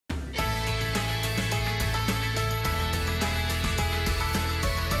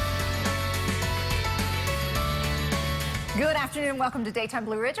afternoon. Welcome to Daytime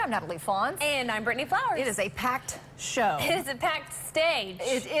Blue Ridge. I'm Natalie Fawns. And I'm Brittany Flowers. It is a packed show. It is a packed stage.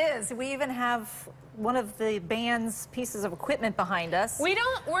 It is. We even have one of the band's pieces of equipment behind us. We're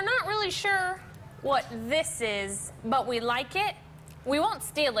not really sure what this is, but we like it. We won't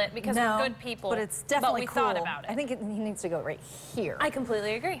steal it because we're good people. But it's definitely cool. thought about it. I think he needs to go right here. I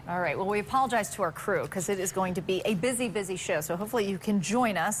completely agree. All right. Well, we apologize to our crew because it is going to be a busy, busy show. So hopefully you can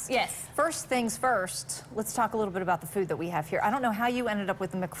join us. Yes. First things first, let's talk a little bit about the food that we have here. I don't know how you ended up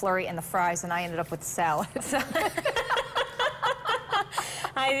with the McFlurry and the fries, and I ended up with the salad.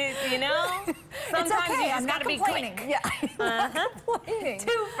 Sometimes okay. you just I'm gotta be complaining. quick. Yeah, I'm not complaining.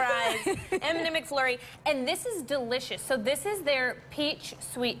 2 fries, M&M McFlurry, and this is delicious. So this is their peach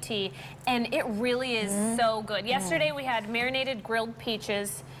sweet tea, and it really is so good. Yesterday we had marinated grilled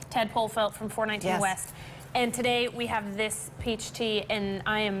peaches, Ted Polfelt from 419 West, and today we have this peach tea, and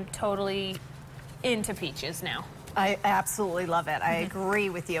I am totally into peaches now. I absolutely love it. I agree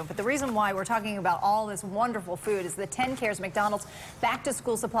with you. But the reason why we're talking about all this wonderful food is the 10 Cares McDonald's Back to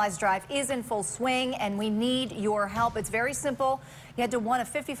School Supplies Drive is in full swing, and we need your help. It's very simple. You head to one of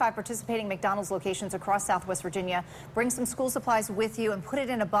 55 participating McDonald's locations across Southwest Virginia. Bring some school supplies with you and put it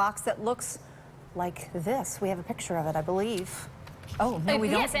in a box that looks like this. We have a picture of it, I believe. Oh, no, we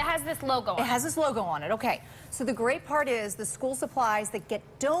don't. Yes, it has this logo on it. It has this logo on it. Okay. So the great part is the school supplies that get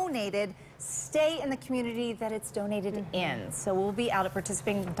donated stay in the community that it's donated in. So we'll be out at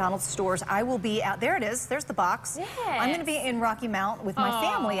participating McDonald's stores. I will be out. There it is. There's the box. Yes. I'm going to be in Rocky Mount with my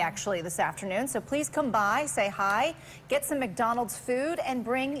family actually this afternoon. So please come by, say hi, get some McDonald's food, and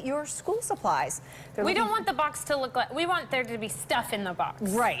bring your school supplies. We don't want the box to look like, we want there to be stuff in the box.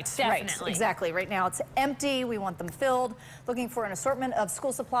 Right, definitely. Right, exactly. Right now it's empty. We want them filled. Looking for an assortment of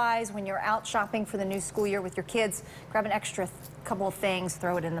school supplies. When you're out shopping for the new school year with your kids, grab an extra couple of things,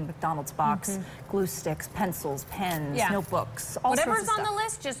 throw it in the McDonald's box. Glue sticks, pencils, pens, notebooks, all whatever's sorts of on stuff. the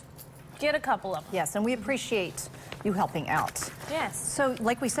list, just get a couple of them. Yes, and we appreciate you helping out. Yes. So,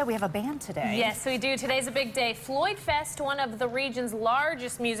 like we said, we have a band today. Yes, we do. Today's a big day. Floyd Fest, one of the region's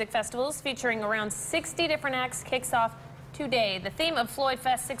largest music festivals, featuring around 60 different acts, kicks off today. The theme of Floyd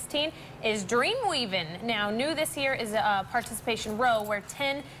Fest 16 is Dream Weaving. Now, new this year is a participation row where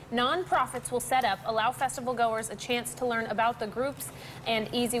 10 nonprofits will set up, allow festival goers a chance to learn about the groups and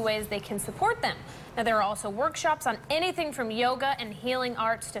easy ways they can support them. Now, there are also workshops on anything from yoga and healing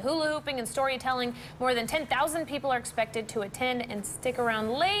arts to hula hooping and storytelling. More than 10,000 people are expected to attend, and stick around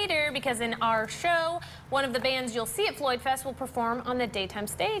later because in our show, one of the bands you'll see at Floyd Fest will perform on the daytime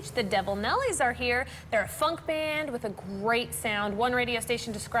stage. The Devil Nellies are here. They're a funk band with a great sound. One radio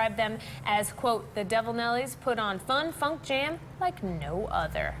station described them as, quote, the Devil Nellies put on fun funk jam like no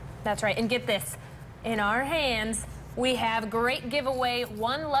other. That's right, and get this, in our hands, we have great giveaway,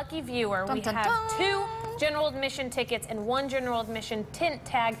 one lucky viewer. We have 2 general admission tickets and 1 general admission tint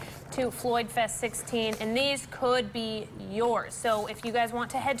tag to Floyd Fest 16, and these could be yours. So if you guys want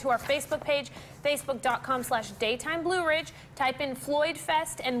to head to our Facebook page, facebook.com/Daytime Blue Ridge, type in Floyd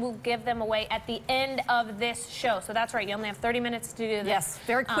Fest, and we'll give them away at the end of this show. So that's right, you only have 30 minutes to do this. Yes,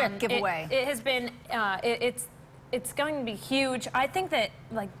 very quick giveaway. It has been, it's going to be huge. I think that,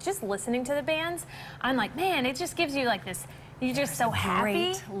 like, just listening to the bands, I'm like, man, it just gives you, like, this, you're just so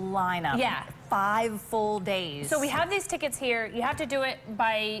happy. Great lineup. Yeah. 5 full days. So we have these tickets here. You have to do it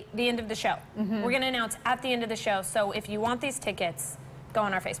by the end of the show. We're going to announce at the end of the show. So if you want these tickets, go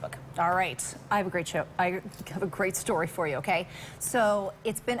on our Facebook. All right. I have a great show. I have a great story for you, okay? So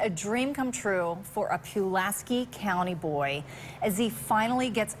it's been a dream come true for a Pulaski County boy as he finally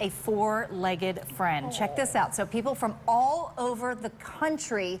gets a 4-legged friend. Check this out. So people from all over the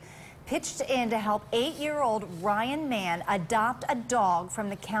country pitched in to help 8-year-old Ryan Mann adopt a dog from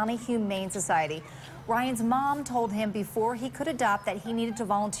the County Humane Society. Ryan's mom told him before he could adopt that he needed to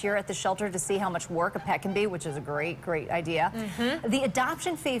volunteer at the shelter to see how much work a pet can be, which is a great, great idea. The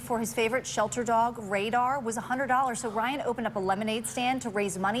adoption fee for his favorite shelter dog, Radar, was $100. So Ryan opened up a lemonade stand to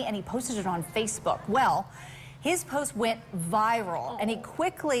raise money, and he posted it on Facebook. Well, his post went viral, and he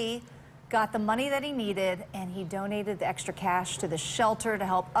quickly got the money that he needed, and he donated the extra cash to the shelter to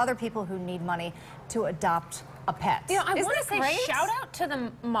help other people who need money to adopt a pet. You know, I want to say shout out to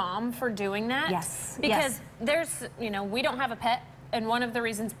the mom for doing that. Yes. Because there's, you know, we don't have a pet, and one of the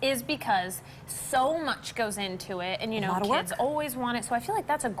reasons is because so much goes into it, and, you know, kids always want it. So I feel like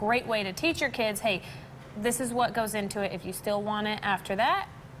that's a great way to teach your kids, hey, this is what goes into it. If you still want it after that,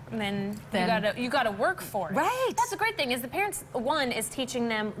 then you gotta work for it. Right. That's a great thing, is the parents, one, is teaching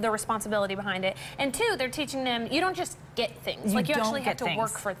them the responsibility behind it, and 2, they're teaching them you don't just get things. Like, you actually have to work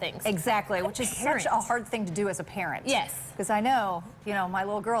for things. Exactly, which is such a hard thing to do as a parent. Yes. Because I know, you know, my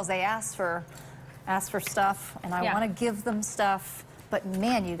little girls, they ask for ask for stuff, and I want to give them stuff. But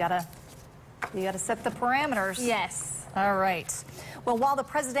man, you gotta set the parameters. Yes. All right. Well, while the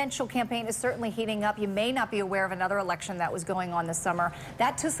presidential campaign is certainly heating up, you may not be aware of another election that was going on this summer.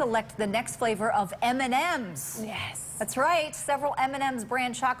 That to select the next flavor of M&Ms. Yes. That's right. Several M&Ms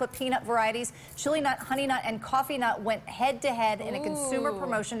brand chocolate peanut varieties, chili nut, honey nut, and coffee nut went head-to-head in a consumer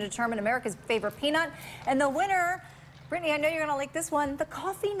promotion to determine America's favorite peanut. And the winner, Brittany, I know you're going to like this one, the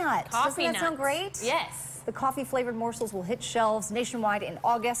coffee nut. Doesn't that sound great? Yes. The coffee-flavored morsels will hit shelves nationwide in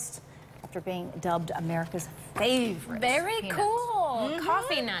August after being dubbed America's favorite. Very peanut. Cool.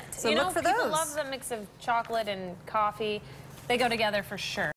 Coffee nut. So look for people those. love the mix of chocolate and coffee. They go together for sure.